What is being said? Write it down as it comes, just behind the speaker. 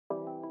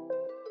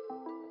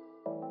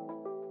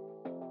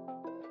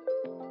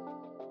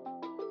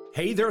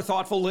Hey there,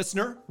 thoughtful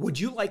listener. Would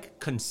you like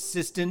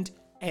consistent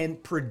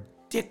and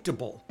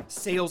predictable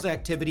sales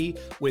activity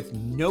with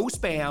no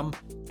spam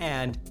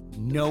and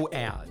no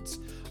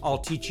ads? I'll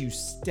teach you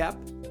step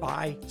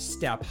by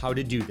step how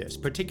to do this,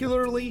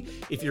 particularly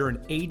if you're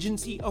an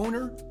agency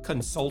owner,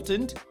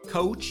 consultant,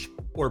 coach,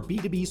 or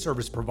B2B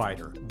service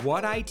provider.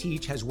 What I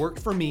teach has worked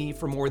for me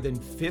for more than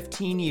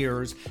 15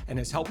 years and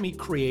has helped me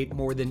create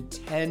more than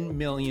 $10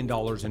 million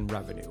in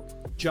revenue.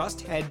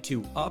 Just head to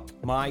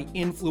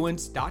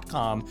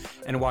upmyinfluence.com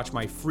and watch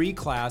my free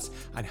class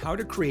on how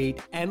to create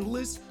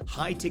endless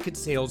high-ticket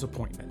sales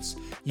appointments.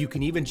 You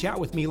can even chat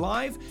with me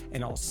live,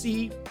 and I'll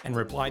see and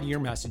reply to your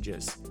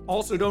messages.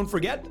 Also, don't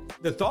forget,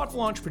 the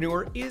Thoughtful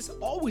Entrepreneur is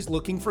always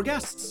looking for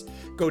guests.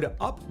 Go to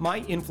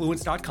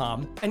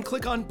upmyinfluence.com and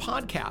click on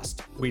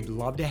podcast. We'd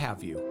love to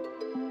have you.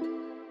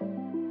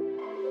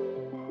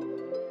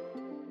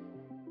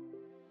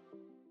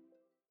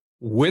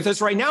 With us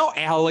right now,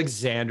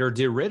 Alexander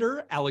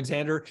DeRitter.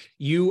 Alexander,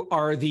 you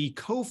are the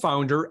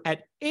co-founder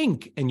at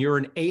Ink, and you're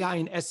an AI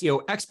and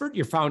SEO expert.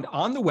 You're found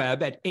on the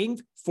web at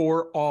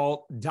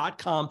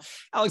inkforall.com.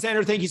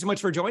 Alexander, thank you so much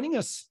for joining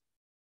us.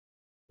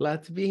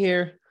 Glad to be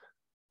here.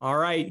 All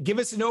right, give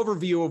us an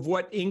overview of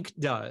what Ink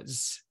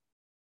does.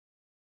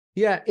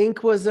 Yeah,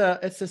 Ink was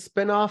it's a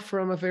spinoff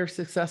from a very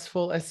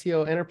successful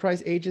SEO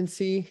enterprise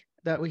agency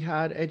that we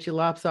had,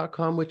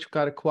 edgylabs.com, which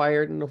got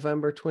acquired in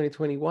November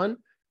 2021.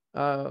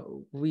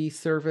 We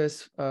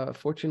service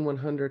Fortune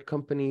 100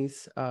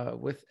 companies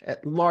with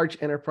large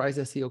enterprise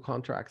SEO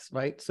contracts,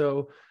 right?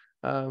 So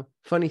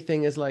funny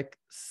thing is, like,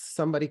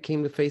 somebody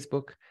came to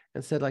Facebook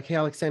and said, like, hey,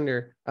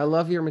 Alexander, I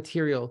love your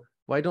material.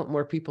 Why don't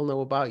more people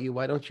know about you?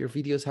 Why don't your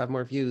videos have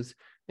more views?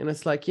 And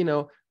it's like,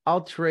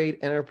 I'll trade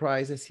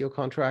enterprise SEO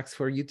contracts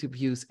for YouTube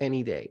views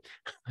any day,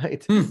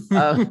 right?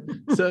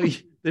 So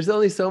there's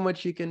only so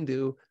much you can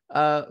do.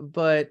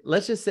 But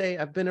let's just say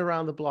I've been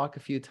around the block a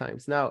few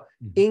times. Now,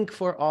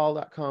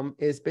 inkforall.com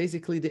is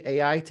basically the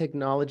AI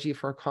technology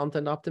for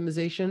content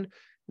optimization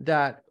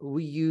that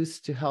we use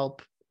to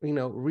help,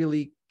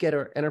 really get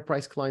our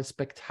enterprise clients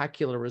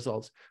spectacular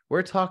results.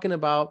 We're talking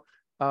about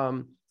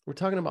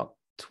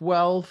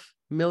 12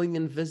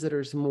 million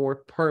visitors more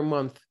per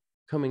month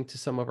coming to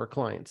some of our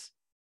clients.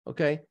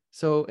 Okay.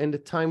 So in the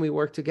time we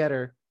worked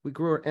together, we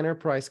grew our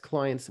enterprise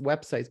clients'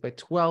 websites by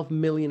 12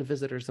 million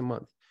visitors a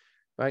month,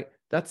 right?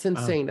 That's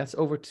insane. Wow. That's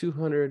over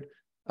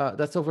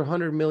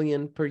 100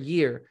 million per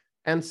year.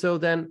 And so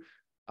then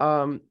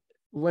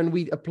when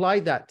we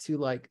applied that to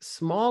like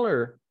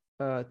smaller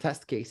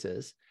test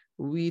cases,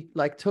 we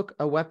took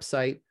a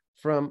website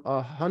from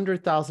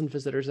 100,000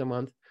 visitors a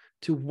month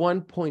to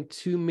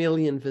 1.2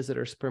 million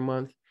visitors per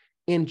month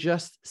in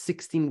just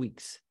 16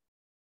 weeks.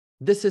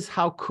 This is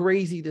how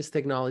crazy this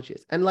technology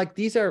is. And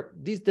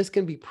this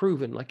can be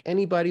proven. Like,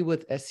 anybody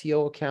with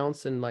SEO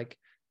accounts and like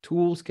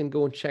tools can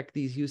go and check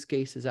these use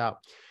cases out.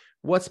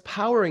 What's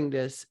powering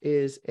this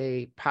is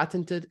a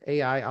patented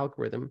AI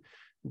algorithm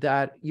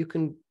that you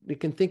can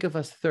think of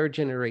as third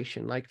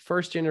generation. Like,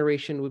 first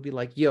generation would be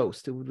like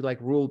Yoast, it would be like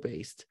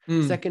rule-based.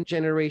 Second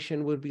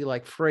generation would be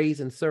like Phrase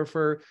and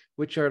Surfer,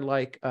 which are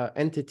like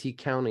entity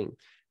counting.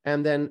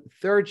 And then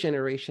third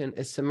generation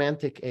is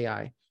semantic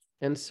AI.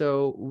 And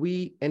so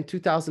in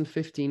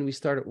 2015, we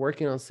started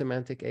working on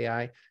semantic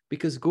AI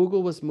because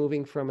Google was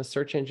moving from a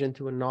search engine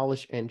to a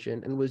knowledge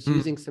engine and was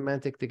using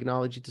semantic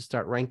technology to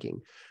start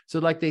ranking. So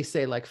like they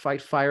say, like,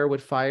 fight fire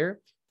with fire.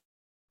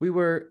 We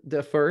were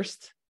the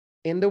first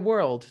in the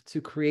world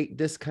to create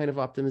this kind of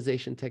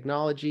optimization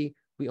technology.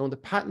 We own the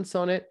patents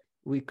on it.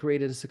 We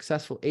created a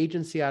successful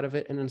agency out of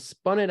it and then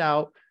spun it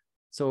out.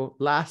 So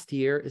last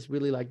year is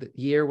really like the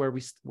year where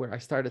I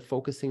started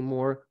focusing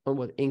more on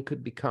what Ink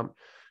could become.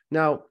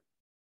 Now,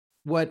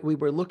 what we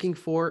were looking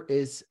for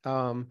is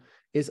of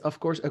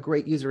course a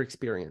great user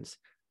experience,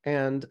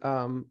 and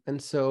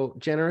so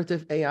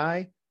generative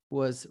AI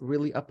was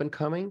really up and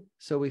coming.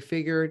 So we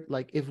figured,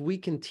 like, if we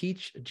can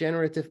teach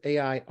generative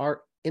AI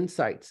our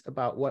insights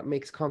about what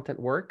makes content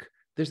work,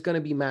 there's going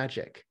to be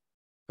magic,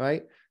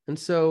 right? And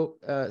so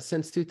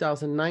since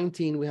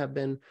 2019, we have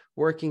been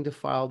working to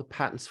file the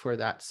patents for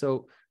that.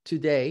 So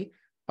today,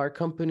 our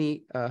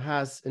company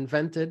has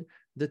invented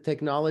the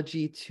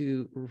technology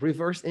to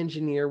reverse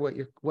engineer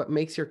what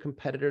makes your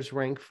competitors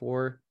rank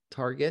for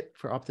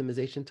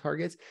optimization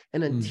targets,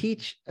 and then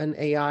teach an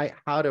AI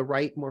how to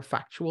write more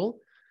factual,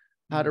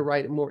 how to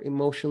write more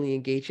emotionally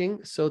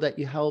engaging, so that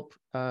you help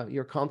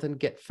your content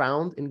get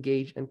found,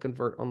 engage, and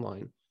convert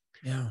online.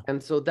 Yeah.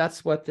 And so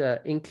that's what the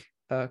Ink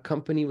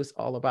company was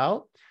all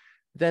about.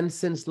 Then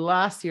since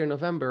last year,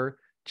 November,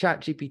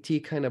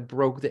 ChatGPT kind of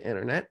broke the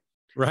internet.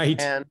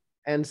 Right.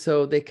 And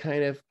so they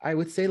kind of, I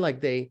would say, like,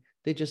 they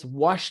just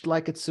washed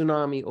like a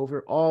tsunami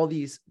over all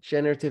these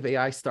generative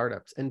AI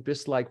startups and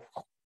just like,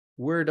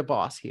 we're the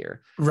boss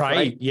here.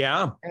 Right.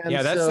 Yeah. And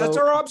yeah. That's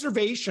our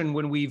observation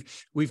when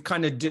we've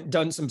kind of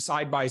done some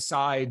side by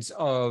sides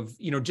of,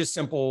 just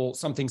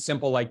something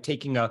simple like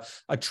taking a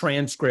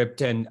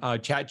transcript, and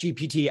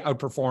ChatGPT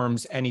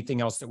outperforms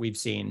anything else that we've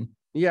seen.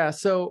 Yeah.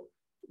 So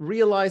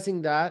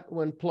realizing that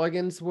when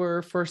plugins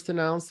were first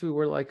announced, we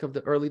were like of the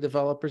early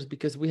developers,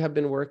 because we have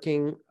been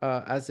working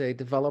as a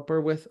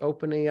developer with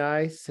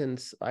OpenAI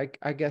since I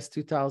guess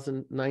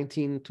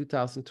 2019,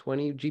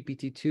 2020.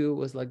 GPT-2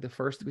 was like the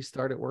first we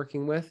started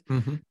working with.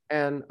 Mm-hmm.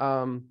 And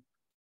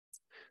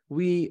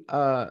we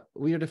are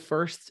the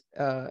first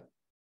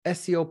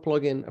SEO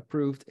plugin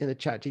approved in the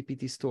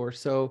ChatGPT store.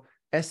 So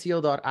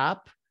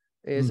SEO.app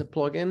is a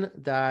plugin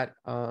that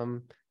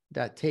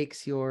that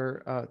takes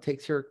your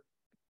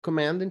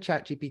command in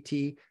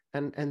ChatGPT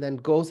and then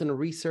goes and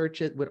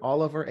research it with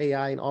all of our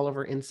AI and all of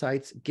our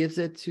insights, gives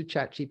it to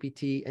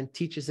ChatGPT and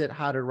teaches it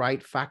how to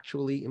write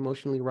factually,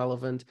 emotionally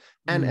relevant,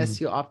 and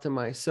SEO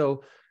optimized.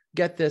 So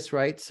get this,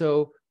 right?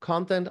 So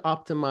content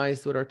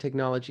optimized with our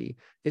technology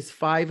is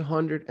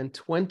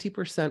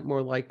 520%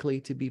 more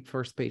likely to be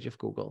first page of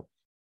Google.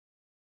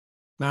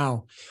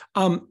 Wow.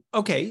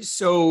 Okay.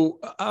 So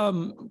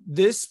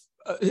this,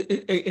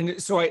 and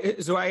so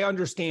I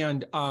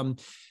understand.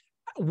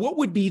 What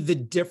would be the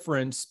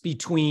difference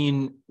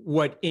between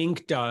what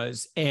Ink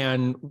does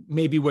and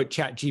maybe what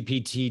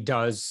ChatGPT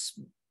does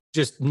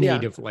just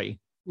natively?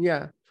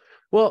 Yeah.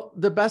 Well,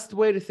 the best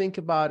way to think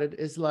about it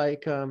is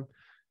like,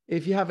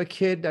 if you have a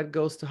kid that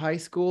goes to high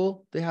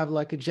school, they have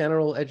like a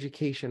general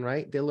education,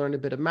 right? They learn a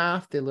bit of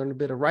math, they learn a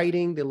bit of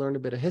writing, they learn a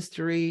bit of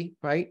history,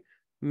 right?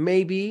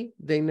 Maybe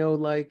they know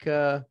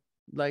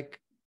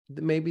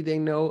maybe they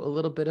know a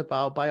little bit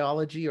about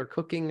biology or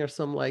cooking or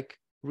some like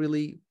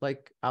really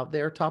like out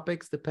there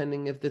topics,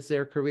 depending if it's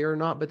their career or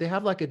not, but they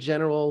have like a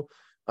general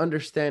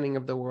understanding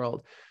of the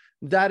world.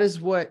 That is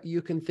what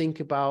you can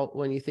think about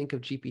when you think of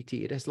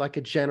GPT. It is like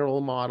a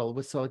general model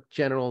with some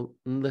general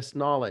list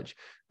knowledge.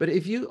 But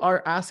if you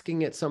are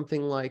asking it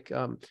something like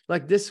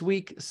this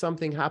week,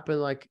 something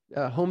happened, like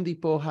Home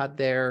Depot had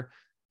their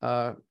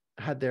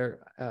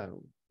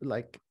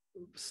like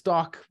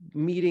stock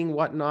meeting,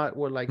 whatnot,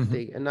 where like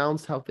they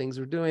announced how things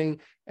were doing,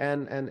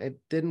 and it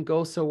didn't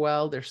go so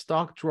well. Their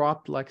stock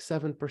dropped like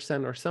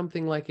 7% or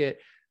something like it.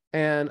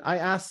 And I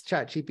asked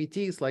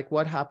ChatGPT, it's like,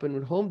 what happened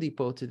with Home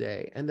Depot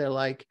today? And they're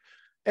like,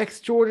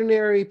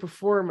 extraordinary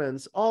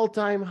performance,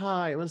 all-time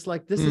high. And it's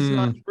like, this is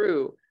not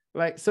true,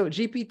 right? So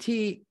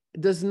GPT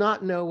does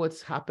not know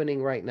what's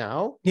happening right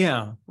now.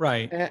 Yeah,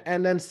 right.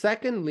 And then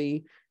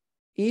secondly,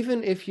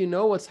 even if you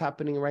know what's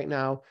happening right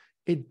now,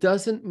 it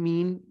doesn't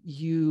mean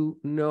you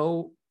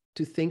know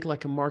to think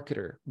like a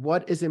marketer.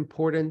 What is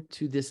important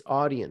to this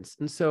audience?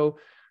 And so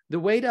the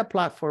way that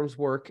platforms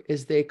work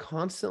is they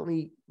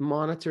constantly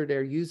monitor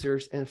their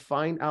users and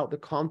find out the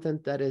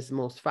content that is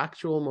most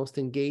factual, most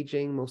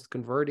engaging, most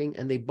converting,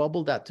 and they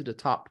bubble that to the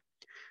top.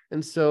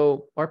 And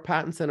so our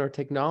patents and our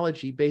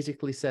technology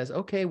basically says,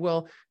 okay,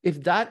 well,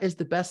 if that is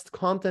the best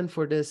content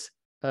for this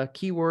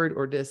keyword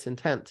or this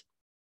intent,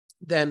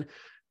 then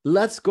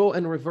let's go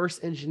and reverse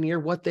engineer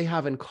what they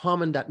have in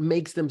common that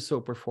makes them so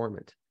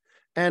performant.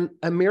 And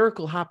a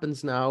miracle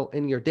happens now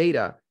in your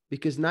data,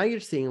 because now you're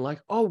seeing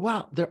like, oh,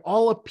 wow, they're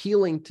all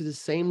appealing to the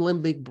same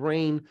limbic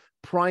brain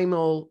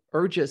primal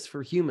urges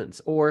for humans,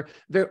 or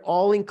they're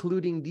all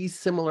including these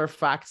similar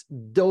facts.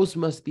 Those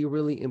must be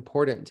really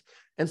important.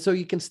 And so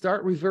you can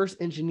start reverse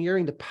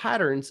engineering the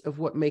patterns of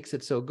what makes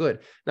it so good.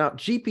 Now,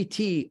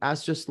 GPT,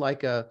 as just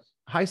like a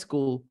high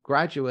school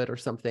graduate or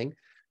something,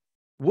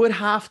 would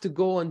have to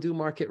go and do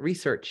market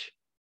research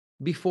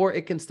before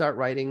it can start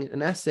writing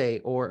an essay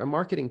or a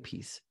marketing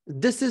piece.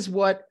 This is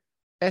what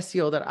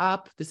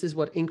SEO.app, this is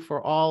what Ink for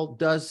All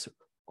does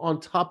on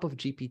top of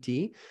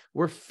GPT.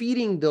 We're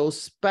feeding those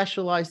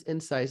specialized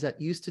insights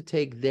that used to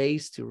take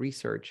days to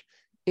research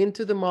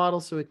into the model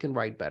so it can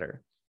write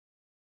better.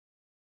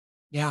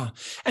 Yeah.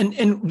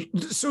 And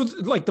so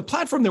like the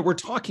platform that we're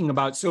talking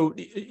about, so,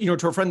 you know,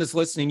 to a friend that's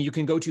listening, you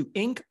can go to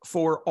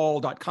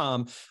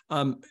inkforall.com.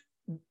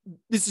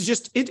 This is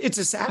just, it's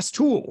a SaaS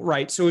tool,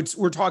 right? So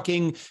we're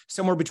talking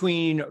somewhere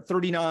between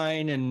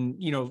 $39 and,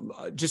 you know,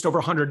 just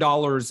over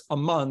 $100 a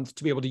month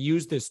to be able to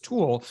use this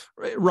tool,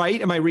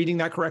 right? Am I reading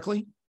that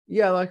correctly?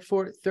 Yeah, like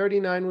for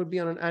 $39 would be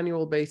on an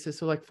annual basis.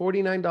 So like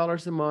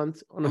 $49 a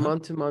month on a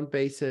month-to-month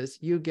basis.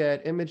 You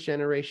get image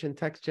generation,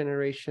 text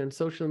generation,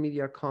 social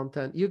media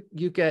content.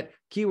 You get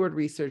keyword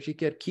research, you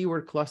get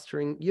keyword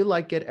clustering, you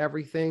like get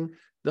everything.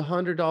 The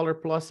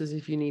 $100 plus is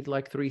if you need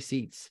like 3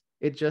 seats.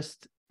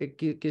 It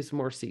gives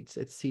more seats.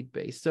 It's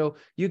seat-based. So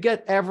you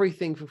get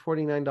everything for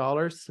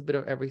 $49. It's a bit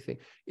of everything.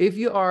 If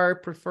you are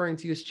preferring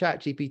to use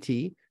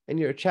ChatGPT and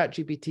you're a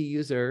ChatGPT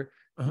user,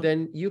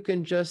 then you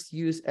can just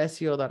use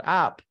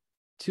SEO.app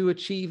to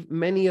achieve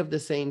many of the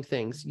same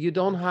things. You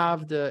don't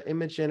have the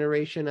image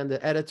generation and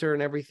the editor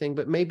and everything,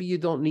 but maybe you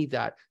don't need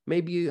that.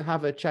 Maybe you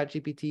have a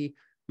ChatGPT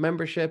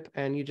membership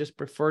and you just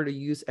prefer to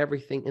use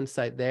everything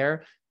inside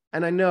there.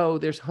 And I know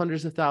there's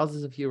hundreds of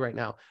thousands of you right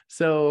now.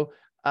 So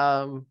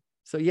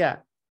yeah,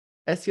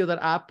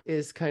 SEO.app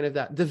is kind of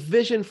that. The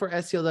vision for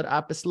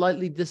SEO.app is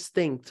slightly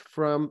distinct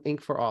from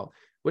Ink for All.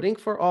 With Ink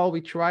for All,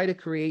 we try to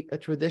create a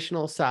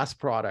traditional SaaS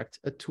product,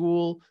 a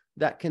tool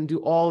that can do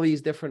all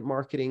these different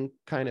marketing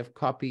kind of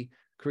copy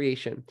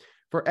creation.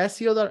 For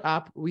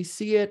SEO.app, we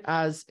see it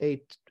as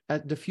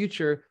the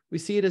future We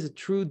see it as a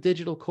true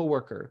digital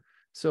coworker.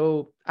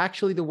 So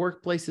actually the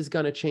workplace is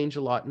going to change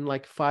a lot in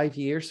like 5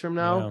 years from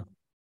now. Yeah.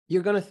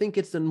 You're going to think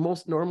it's the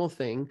most normal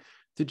thing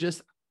to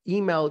just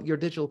email your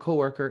digital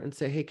coworker and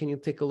say, hey, can you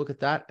take a look at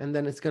that? And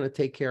then it's going to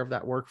take care of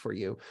that work for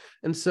you.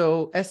 And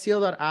so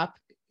SEO.app,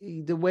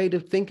 the way to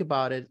think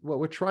about it, what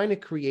we're trying to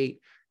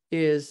create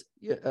is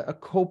a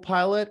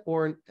co-pilot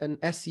or an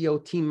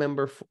SEO team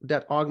member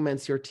that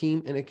augments your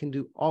team, and it can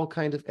do all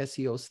kinds of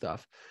SEO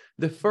stuff.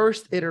 The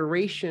first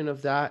iteration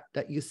of that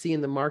you see in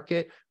the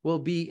market will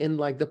be in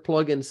like the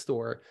plugin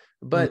store,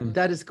 but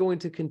that is going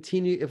to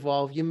continue to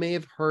evolve. You may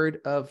have heard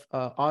of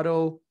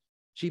Auto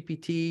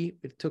GPT.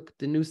 It took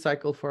the news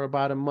cycle for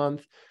about a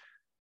month.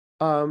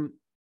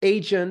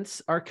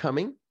 Agents are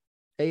coming.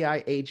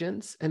 AI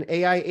agents, and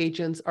AI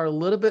agents are a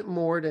little bit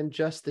more than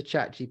just the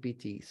Chat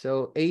GPT.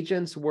 So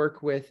agents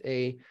work with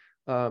a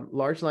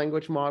large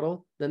language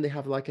model, then they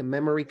have like a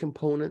memory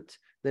component,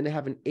 then they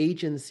have an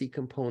agency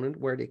component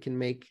where they can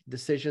make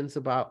decisions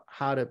about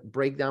how to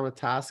break down a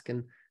task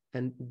and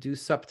do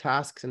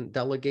subtasks and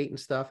delegate and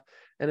stuff.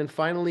 And then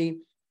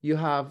finally, you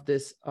have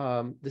this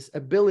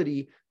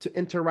ability to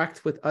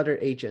interact with other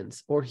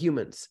agents or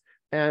humans.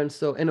 And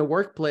so in a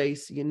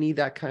workplace, you need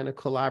that kind of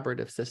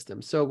collaborative system.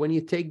 So when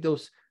you take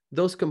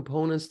those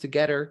components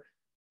together,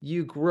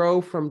 you grow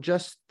from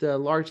just the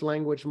large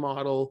language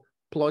model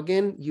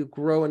plugin, you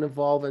grow and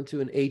evolve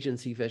into an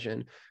agency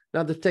vision.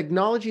 Now, the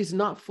technology is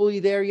not fully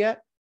there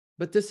yet,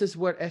 but this is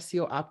what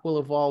SEO app will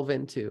evolve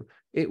into.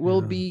 It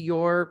will be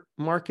your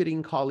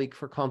marketing colleague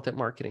for content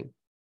marketing.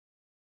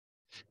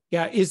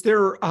 Yeah.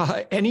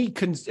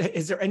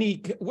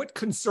 What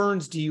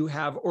concerns do you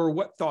have, or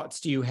what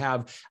thoughts do you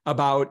have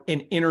about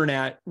an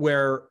internet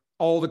where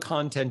all the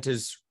content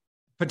is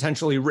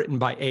potentially written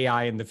by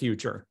AI in the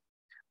future?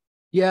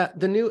 Yeah,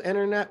 the new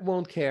internet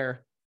won't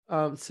care.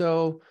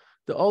 So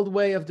the old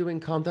way of doing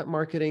content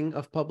marketing,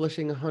 of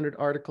publishing 100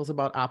 articles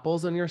about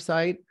apples on your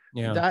site,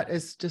 that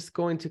is just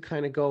going to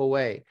kind of go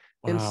away.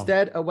 Wow.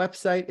 Instead, a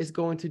website is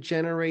going to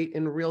generate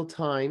in real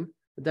time.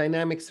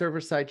 Dynamic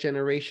server-side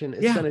generation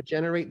is going to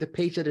generate the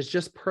page that is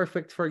just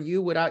perfect for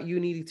you without you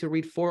needing to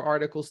read 4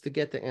 articles to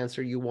get the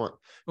answer you want.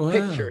 Wow.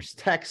 Pictures,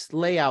 text,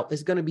 layout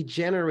is going to be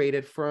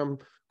generated from,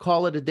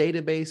 call it a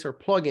database or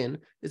plugin,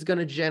 is going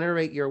to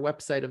generate your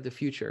website of the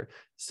future.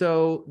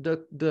 So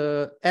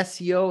the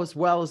SEO as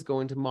well is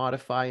going to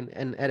modify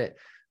and edit.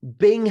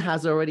 Bing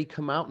has already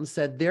come out and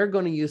said they're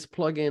going to use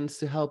plugins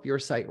to help your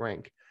site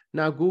rank.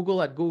 Now,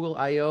 Google at Google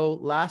I/O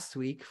last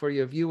week, for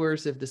your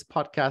viewers, if this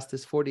podcast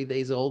is 40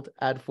 days old,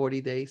 add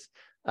 40 days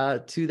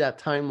to that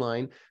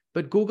timeline.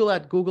 But Google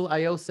at Google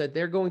I/O said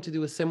they're going to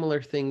do a similar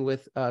thing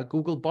with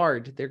Google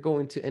Bard. They're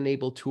going to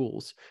enable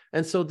tools.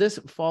 And so this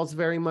falls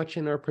very much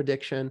in our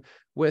prediction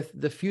with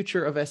the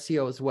future of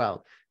SEO as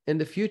well. In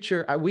the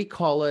future, we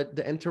call it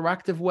the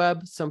interactive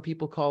web. Some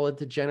people call it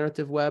the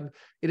generative web.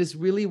 It is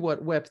really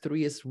what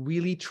Web3 is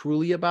really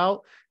truly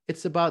about.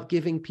 It's about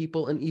giving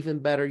people an even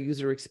better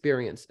user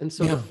experience. And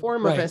so the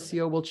form of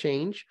SEO will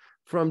change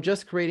from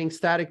just creating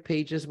static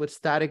pages with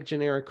static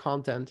generic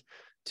content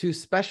to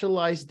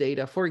specialized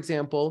data. For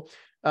example,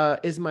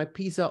 is my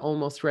pizza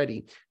almost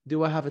ready?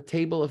 Do I have a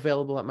table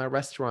available at my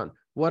restaurant?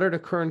 What are the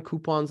current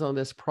coupons on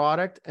this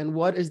product? And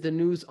what is the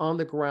news on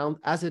the ground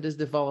as it is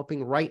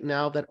developing right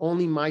now that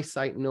only my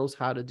site knows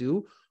how to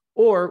do?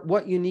 Or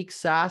what unique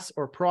SaaS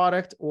or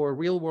product or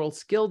real world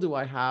skill do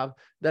I have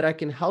that I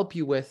can help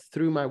you with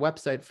through my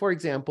website? For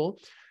example,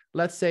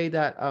 let's say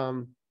that,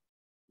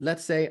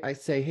 I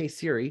say, hey,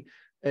 Siri,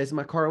 is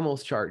my car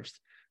almost charged?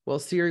 Well,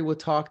 Siri would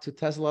talk to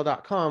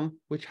Tesla.com,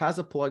 which has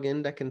a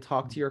plugin that can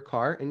talk to your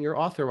car, and you're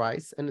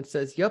authorized. And it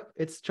says, yep,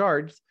 it's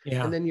charged.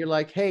 Yeah. And then you're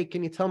like, hey,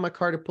 can you tell my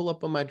car to pull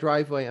up on my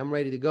driveway? I'm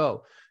ready to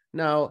go.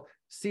 Now,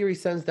 Siri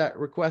sends that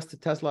request to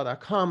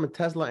Tesla.com, and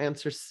Tesla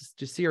answers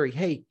to Siri,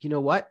 hey, you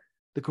know what?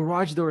 The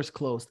garage door is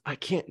closed. I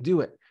can't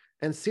do it.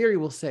 And Siri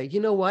will say, you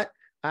know what?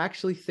 I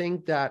actually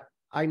think that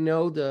I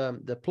know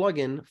the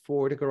plugin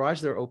for the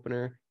garage door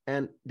opener,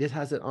 and this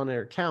has it on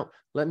their account.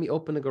 Let me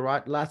open the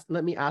garage.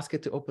 Let me ask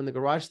it to open the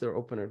garage door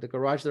opener. The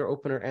garage door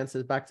opener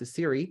answers back to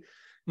Siri,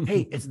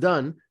 hey, it's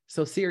done.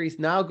 So Siri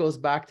now goes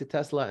back to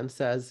Tesla and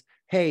says,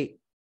 hey,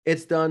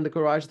 it's done. The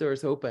garage door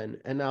is open.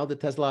 And now the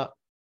Tesla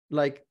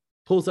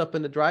pulls up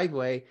in the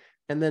driveway,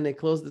 and then they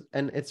close it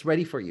and it's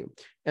ready for you.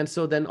 And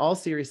so then all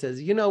Siri says,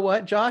 you know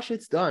what, Josh,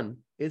 it's done.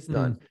 It's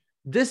done.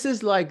 This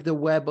is like the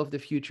web of the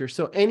future.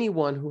 So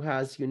anyone who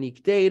has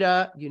unique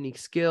data, unique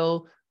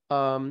skill,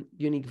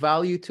 unique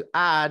value to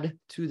add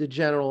to the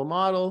general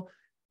model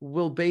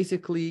will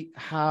basically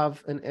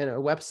have a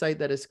website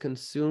that is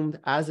consumed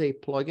as a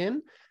plugin.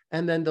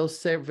 And then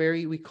those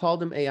we call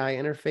them AI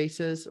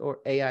interfaces or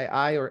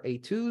AII or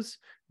A2s.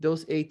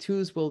 Those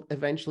A2s will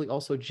eventually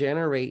also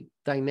generate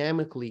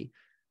dynamically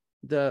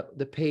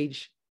the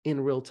page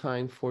in real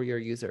time for your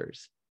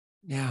users.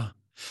 Yeah.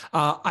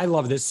 I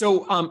love this.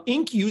 So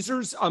Inc.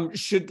 users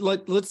should,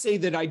 let's say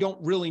that I don't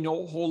really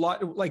know a whole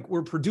lot, like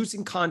we're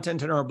producing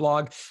content in our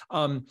blog,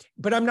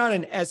 but I'm not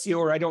an SEO,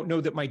 or I don't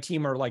know that my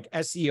team are like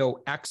SEO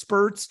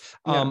experts.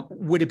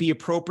 Would it be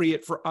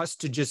appropriate for us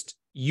to just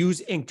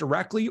use Inc.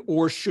 directly,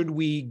 or should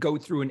we go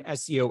through an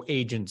SEO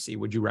agency?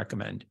 Would you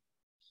recommend?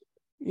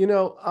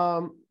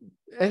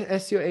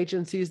 SEO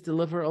agencies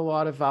deliver a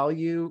lot of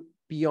value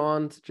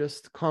beyond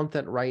just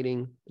content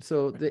writing.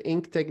 So the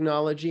Inc.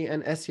 technology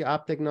and SEO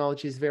app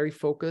technology is very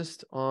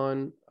focused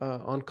on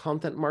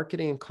content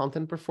marketing and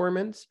content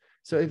performance.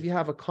 So if you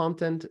have a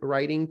content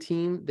writing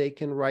team, they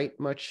can write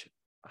much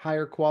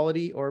higher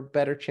quality or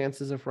better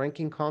chances of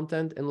ranking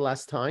content in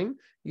less time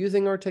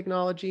using our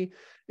technology.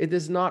 It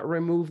does not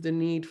remove the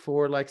need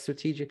for like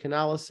strategic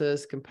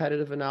analysis,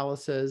 competitive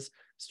analysis,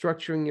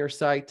 structuring your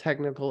site,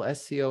 technical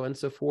SEO, and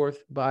so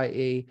forth by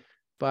a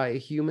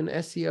human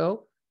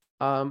SEO.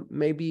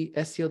 Maybe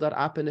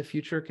SEO.app in the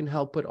future can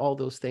help with all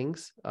those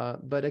things.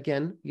 But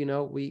again,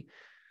 I'm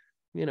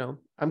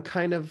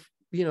kind of,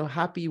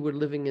 happy we're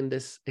living in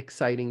this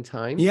exciting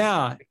time.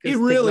 Yeah, it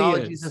really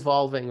technology is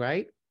evolving,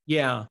 right?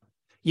 Yeah.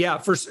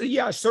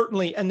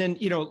 Certainly. And then,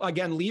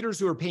 again, leaders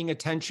who are paying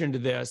attention to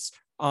this,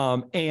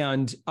 they're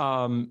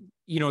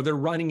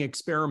running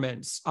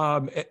experiments, get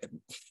on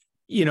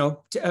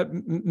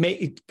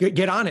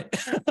it.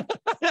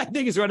 I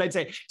think is what I'd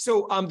say.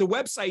 So the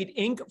website,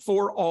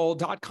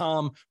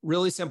 inc4all.com,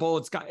 really simple.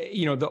 It's got,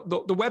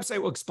 the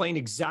website will explain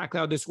exactly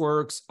how this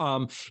works.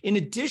 In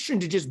addition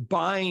to just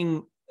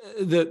buying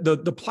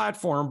the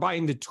platform,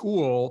 buying the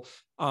tool,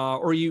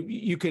 or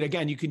you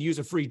could use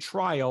a free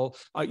trial.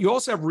 You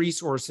also have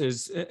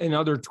resources and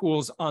other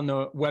tools on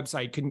the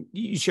website. Can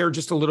you share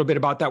just a little bit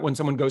about that when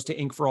someone goes to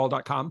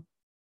inc4all.com?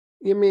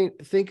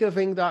 Think of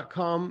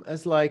inc.com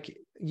as like,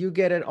 you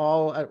get it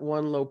all at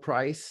one low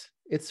price.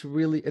 It's a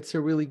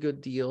really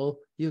good deal.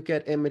 You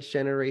get image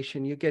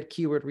generation, you get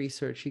keyword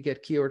research, you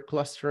get keyword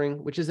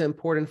clustering, which is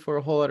important for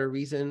a whole other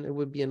reason. It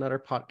would be another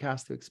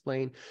podcast to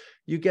explain.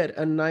 You get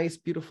a nice,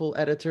 beautiful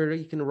editor that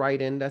you can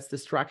write in that's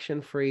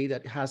distraction free,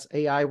 that has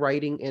AI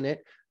writing in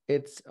it.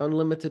 It's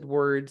unlimited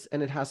words,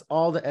 and it has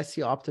all the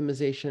SEO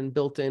optimization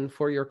built in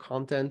for your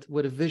content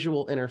with a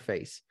visual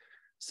interface.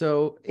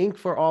 So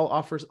Inc4all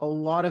offers a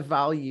lot of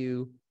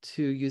value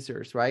to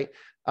users, right?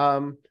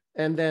 And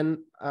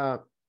then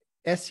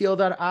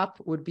SEO.app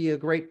would be a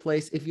great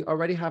place if you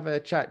already have a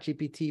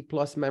ChatGPT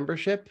Plus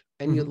membership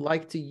and you'd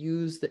like to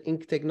use the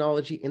Inc.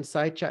 technology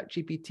inside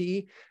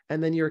ChatGPT,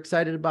 and then you're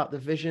excited about the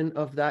vision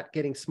of that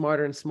getting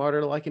smarter and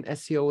smarter, like an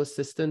SEO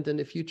assistant in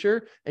the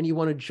future, and you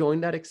want to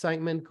join that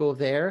excitement, go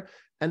there.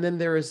 And then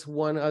there is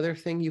one other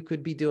thing you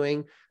could be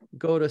doing.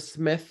 Go to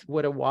Smith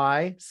with a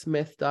Y,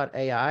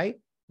 smith.ai,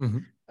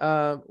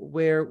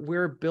 where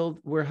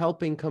we're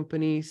helping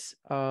companies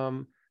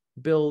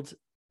build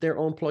their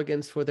own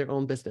plugins for their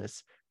own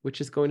business,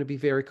 which is going to be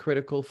very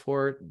critical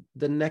for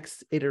the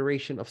next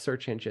iteration of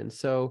search engines.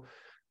 So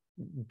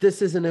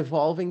this is an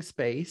evolving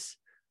space.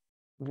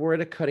 We're at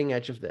the cutting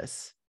edge of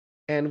this,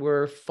 and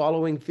we're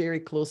following very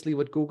closely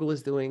what Google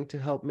is doing to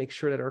help make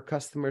sure that our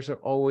customers are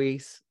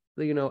always,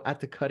 at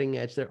the cutting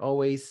edge. They're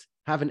always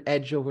have an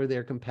edge over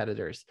their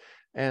competitors.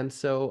 And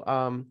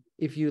so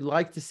if you'd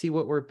like to see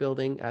what we're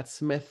building at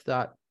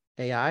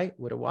smith.ai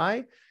with a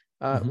Y,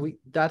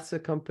 that's a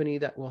company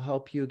that will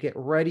help you get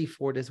ready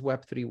for this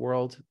Web3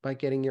 world by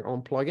getting your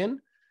own plugin.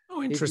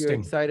 Oh, interesting. If you're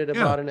excited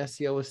about an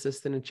SEO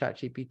assistant in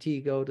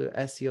ChatGPT, go to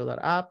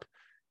SEO.app.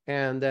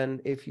 And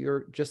then if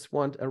you just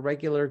want a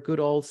regular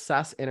good old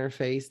SaaS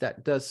interface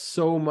that does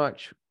so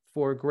much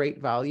for great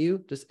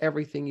value, just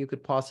everything you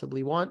could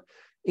possibly want,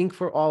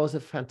 Inc4all is a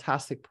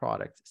fantastic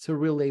product. It's a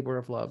real labor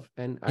of love,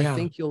 and I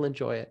think you'll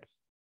enjoy it.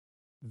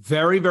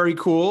 Very, very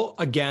cool.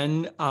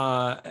 Again,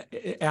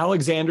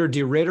 Alexander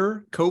de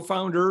Ritter,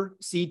 co-founder,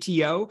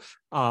 CTO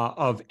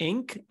of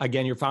Inc.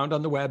 Again, you're found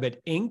on the web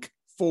at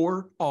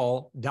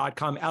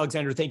inc4all.com.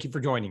 Alexander, thank you for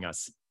joining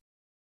us.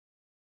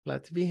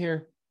 Glad to be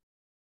here.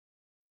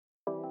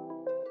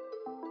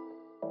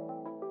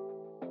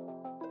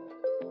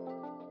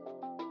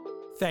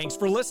 Thanks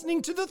for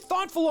listening to the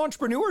Thoughtful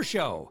Entrepreneur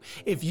Show.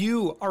 If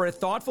you are a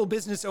thoughtful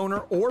business owner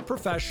or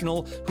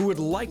professional who would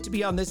like to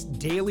be on this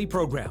daily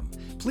program,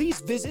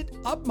 please visit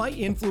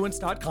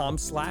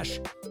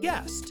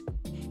upmyinfluence.com/guest.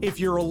 If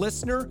you're a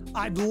listener,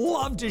 I'd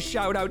love to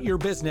shout out your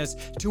business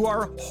to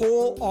our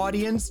whole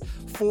audience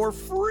for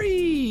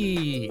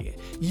free.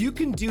 You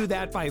can do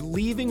that by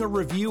leaving a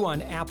review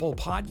on Apple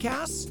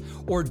Podcasts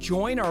or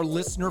join our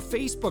listener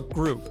Facebook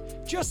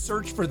group. Just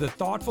search for The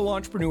Thoughtful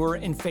Entrepreneur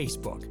in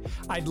Facebook.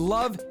 I'd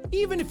love,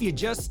 even if you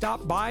just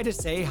stop by to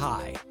say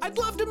hi, I'd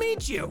love to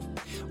meet you.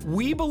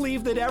 We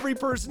believe that every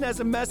person has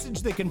a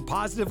message that can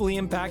positively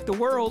impact the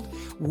world.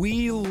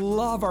 We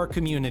love our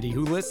community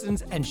who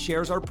listens and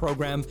shares our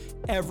program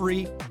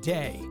every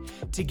day.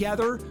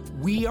 Together,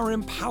 we are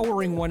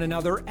empowering one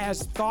another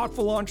as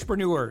thoughtful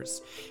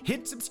entrepreneurs.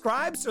 Hit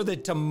subscribe so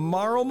that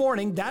tomorrow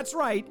morning, that's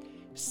right,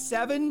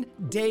 7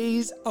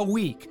 days a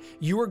week,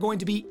 you are going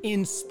to be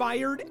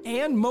inspired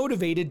and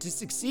motivated to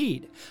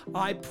succeed.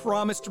 I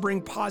promise to bring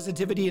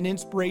positivity and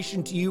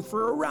inspiration to you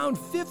for around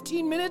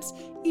 15 minutes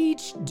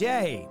each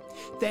day.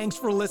 Thanks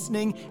for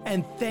listening,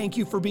 and thank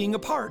you for being a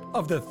part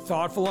of the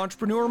Thoughtful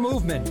Entrepreneur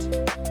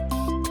movement.